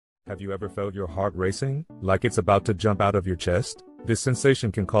Have you ever felt your heart racing, like it's about to jump out of your chest? This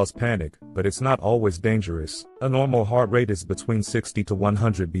sensation can cause panic, but it's not always dangerous. A normal heart rate is between 60 to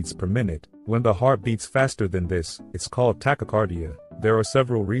 100 beats per minute. When the heart beats faster than this, it's called tachycardia. There are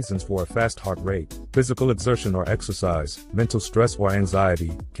several reasons for a fast heart rate: physical exertion or exercise, mental stress or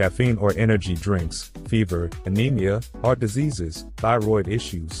anxiety, caffeine or energy drinks, fever, anemia, heart diseases, thyroid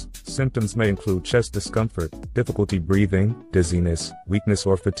issues. Symptoms may include chest discomfort, difficulty breathing, dizziness, weakness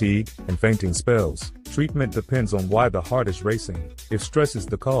or fatigue, and fainting spells. Treatment depends on why the heart is racing. If stress is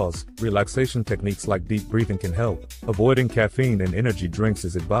the cause, relaxation techniques like deep breathing can help. Avoiding caffeine and energy drinks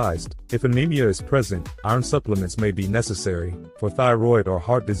is advised. If anemia is present, iron supplements may be necessary. For thyroid or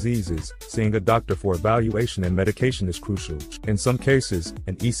heart diseases, seeing a doctor for evaluation and medication is crucial. In some cases,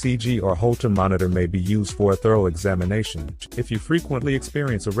 an ECG or Holter monitor may be used for a thorough examination. If you frequently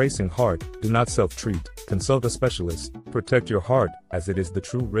experience a racing heart, do not self-treat. Consult a specialist. Protect your heart, as it is the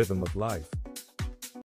true rhythm of life.